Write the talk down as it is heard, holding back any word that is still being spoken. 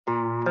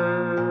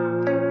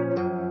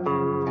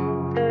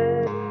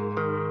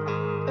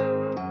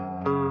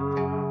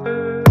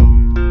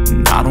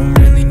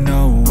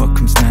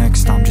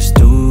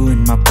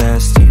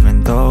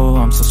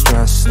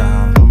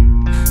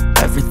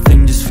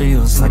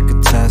like a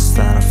test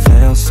that I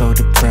fail, so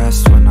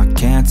depressed when I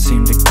can't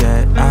seem to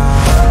get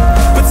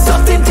out. But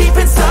something deep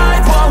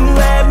inside won't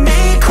let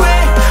me quit.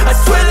 I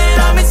swear that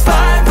I'm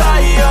inspired by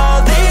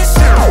all this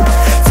shit.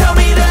 Tell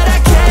me that I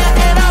can't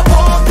and I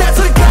won't. That's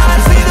what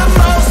guides me the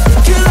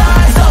most. Your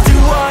lies, I'll do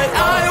what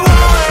I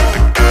want.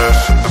 The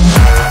gas in the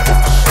back,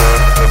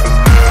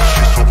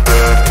 she's so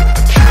bad.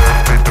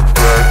 Can't make the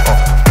brag.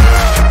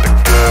 The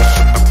gas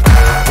in the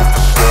back,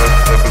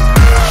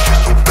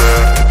 she's so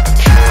bad.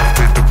 Can't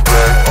make the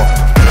brag. The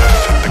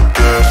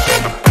gas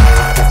in the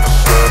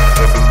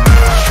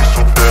back, she's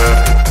so bad.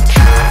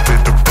 Can't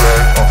make the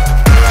brag.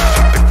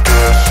 The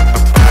gas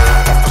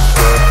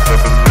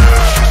in the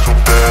back, she's so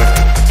bad.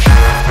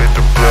 Can't make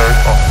the brag.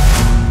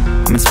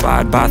 I'm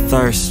inspired by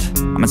thirst,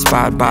 I'm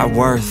inspired by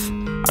worth.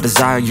 I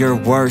desire your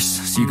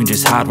worst, so you can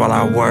just hide while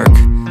I work.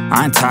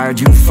 I ain't tired,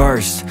 you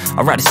first.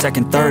 I'll write a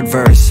second, third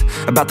verse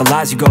about the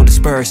lies you go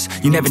disperse.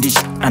 You never did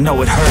shit, I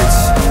know it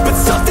hurts. But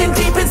something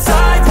deep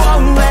inside